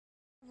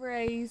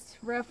Raised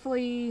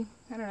roughly,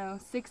 I don't know,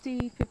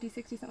 60, 50,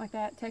 60, something like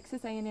that,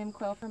 Texas A&M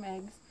quail from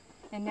eggs.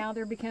 And now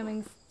they're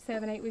becoming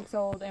 7, 8 weeks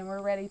old, and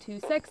we're ready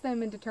to sex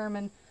them and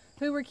determine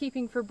who we're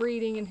keeping for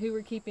breeding and who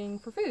we're keeping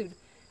for food.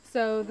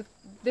 So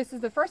this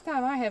is the first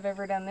time I have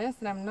ever done this,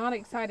 and I'm not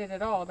excited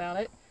at all about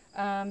it,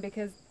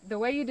 because the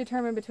way you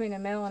determine between a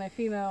male and a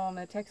female on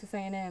the Texas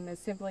A&M is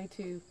simply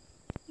to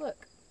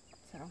look.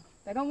 So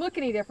they don't look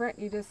any different,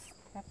 you just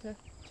have to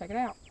check it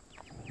out.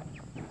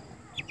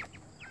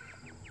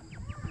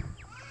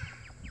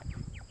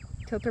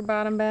 Tilt her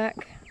bottom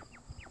back.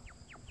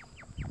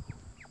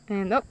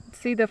 And oh,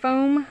 see the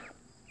foam?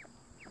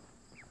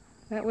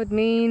 That would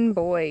mean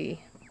boy.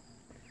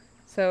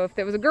 So if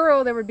there was a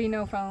girl, there would be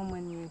no foam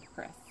when you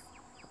press.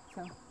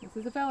 So this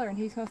is a feller, and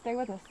he's going to stay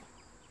with us.